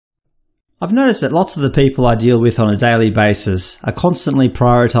I've noticed that lots of the people I deal with on a daily basis are constantly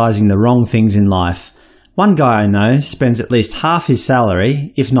prioritising the wrong things in life. One guy I know spends at least half his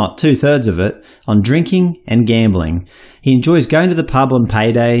salary, if not 2/3 of it, on drinking and gambling. He enjoys going to the pub on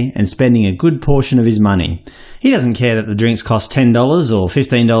payday and spending a good portion of his money. He doesn't care that the drinks cost $10 or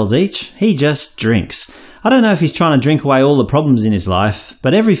 $15 each, he just drinks. I don't know if he's trying to drink away all the problems in his life,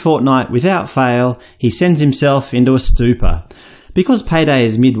 but every fortnight, without fail, he sends himself into a stupor. Because payday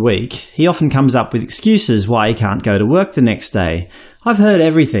is midweek, he often comes up with excuses why he can't go to work the next day. I've heard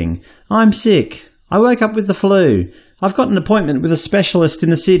everything. I'm sick. I woke up with the flu. I've got an appointment with a specialist in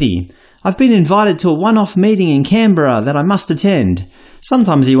the city. I've been invited to a one-off meeting in Canberra that I must attend.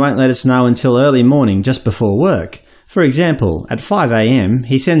 Sometimes he won't let us know until early morning just before work. For example, at 5 a.m,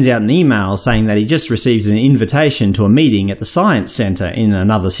 he sends out an email saying that he just received an invitation to a meeting at the Science Centre in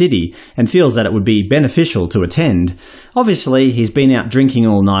another city and feels that it would be beneficial to attend. Obviously, he's been out drinking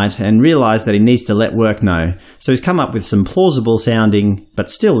all night and realised that he needs to let work know, so he's come up with some plausible sounding,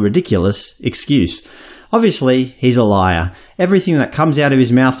 but still ridiculous, excuse. Obviously, he's a liar. Everything that comes out of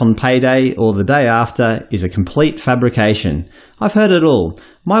his mouth on payday or the day after is a complete fabrication. I've heard it all.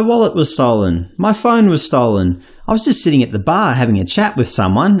 My wallet was stolen. My phone was stolen. I was just sitting at the bar having a chat with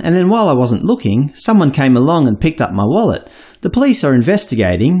someone, and then while I wasn't looking, someone came along and picked up my wallet. The police are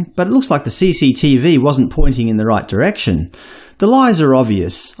investigating, but it looks like the CCTV wasn't pointing in the right direction. The lies are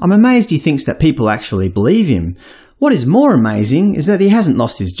obvious. I'm amazed he thinks that people actually believe him. What is more amazing is that he hasn't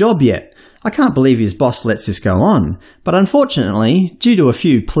lost his job yet. I can't believe his boss lets this go on, but unfortunately, due to a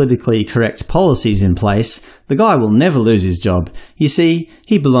few politically correct policies in place, the guy will never lose his job. You see,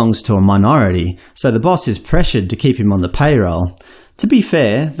 he belongs to a minority, so the boss is pressured to keep him on the payroll. To be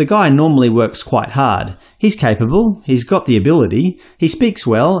fair, the guy normally works quite hard. He's capable, he's got the ability, he speaks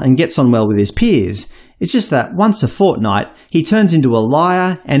well and gets on well with his peers. It's just that once a fortnight, he turns into a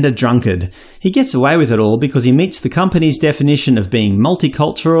liar and a drunkard. He gets away with it all because he meets the company's definition of being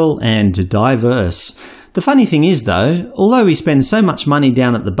multicultural and diverse. The funny thing is though, although he spends so much money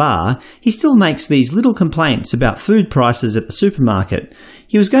down at the bar, he still makes these little complaints about food prices at the supermarket.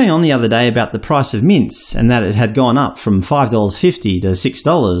 He was going on the other day about the price of mince and that it had gone up from $5.50 to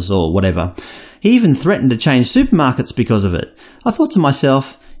 $6 or whatever. He even threatened to change supermarkets because of it. I thought to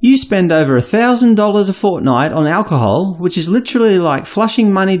myself, you spend over $1,000 a fortnight on alcohol, which is literally like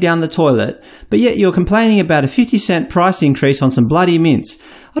flushing money down the toilet, but yet you're complaining about a 50-cent price increase on some bloody mints.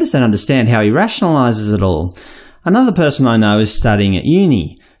 I just don't understand how he rationalises it all. Another person I know is studying at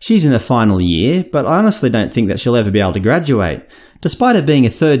uni. She's in her final year, but I honestly don't think that she'll ever be able to graduate. Despite her being a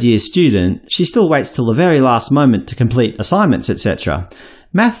third-year student, she still waits till the very last moment to complete assignments, etc.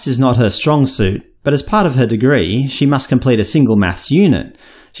 Maths is not her strong suit, but as part of her degree, she must complete a single maths unit.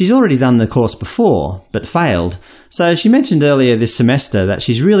 She's already done the course before, but failed, so she mentioned earlier this semester that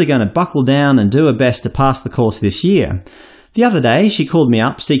she's really going to buckle down and do her best to pass the course this year. The other day, she called me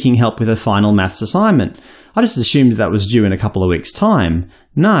up seeking help with her final maths assignment. I just assumed that was due in a couple of weeks' time.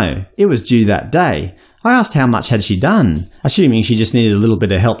 No, it was due that day. I asked how much had she done, assuming she just needed a little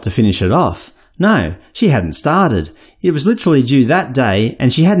bit of help to finish it off. No, she hadn't started. It was literally due that day,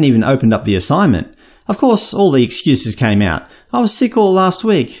 and she hadn't even opened up the assignment. Of course, all the excuses came out. I was sick all last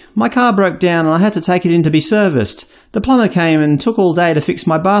week. My car broke down and I had to take it in to be serviced. The plumber came and took all day to fix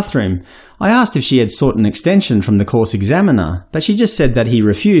my bathroom. I asked if she had sought an extension from the course examiner, but she just said that he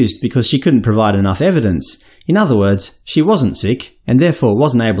refused because she couldn't provide enough evidence. In other words, she wasn't sick, and therefore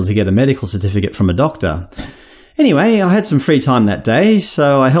wasn't able to get a medical certificate from a doctor. Anyway, I had some free time that day,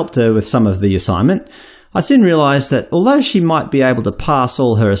 so I helped her with some of the assignment. I soon realised that although she might be able to pass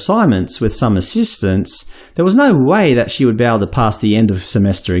all her assignments with some assistance, there was no way that she would be able to pass the end of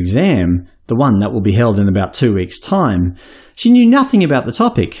semester exam, the one that will be held in about 2 weeks' time. She knew nothing about the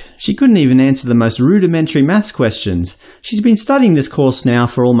topic. She couldn't even answer the most rudimentary maths questions. She's been studying this course now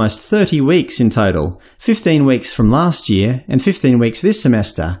for almost 30 weeks in total, 15 weeks from last year and 15 weeks this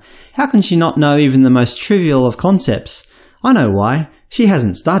semester. How can she not know even the most trivial of concepts? I know why. She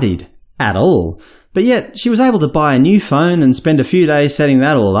hasn't studied. At all. But yet, she was able to buy a new phone and spend a few days setting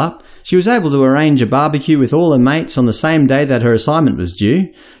that all up. She was able to arrange a barbecue with all her mates on the same day that her assignment was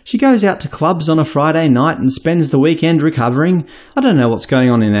due. She goes out to clubs on a Friday night and spends the weekend recovering. I don't know what's going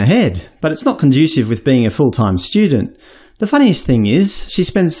on in her head, but it's not conducive with being a full-time student. The funniest thing is, she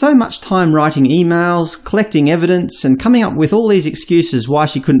spends so much time writing emails, collecting evidence, and coming up with all these excuses why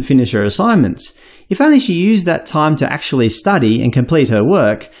she couldn't finish her assignments. If only she used that time to actually study and complete her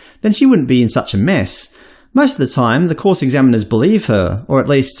work, then she wouldn't be in such a mess. Most of the time, the course examiners believe her, or at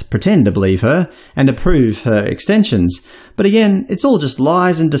least pretend to believe her, and approve her extensions. But again, it's all just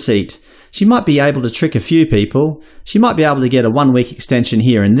lies and deceit. She might be able to trick a few people, she might be able to get a 1-week extension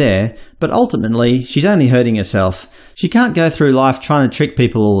here and there, but ultimately she's only hurting herself. She can't go through life trying to trick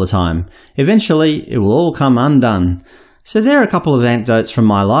people all the time. Eventually, it will all come undone. So there are a couple of anecdotes from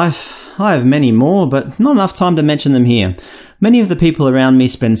my life. I have many more, but not enough time to mention them here. Many of the people around me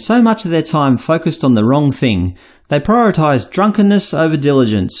spend so much of their time focused on the wrong thing. They prioritise drunkenness over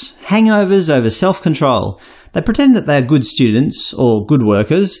diligence, hangovers over self-control. They pretend that they are good students or good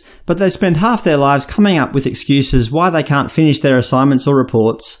workers, but they spend half their lives coming up with excuses why they can't finish their assignments or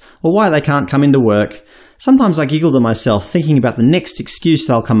reports, or why they can't come into work. Sometimes I giggle to myself thinking about the next excuse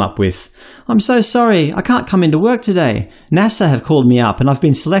they'll come up with. I'm so sorry, I can't come into work today. NASA have called me up and I've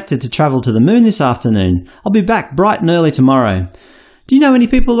been selected to travel to the moon this afternoon. I'll be back bright and early tomorrow. Do you know any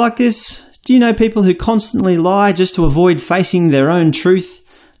people like this? Do you know people who constantly lie just to avoid facing their own truth?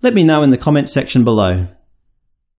 Let me know in the comments section below.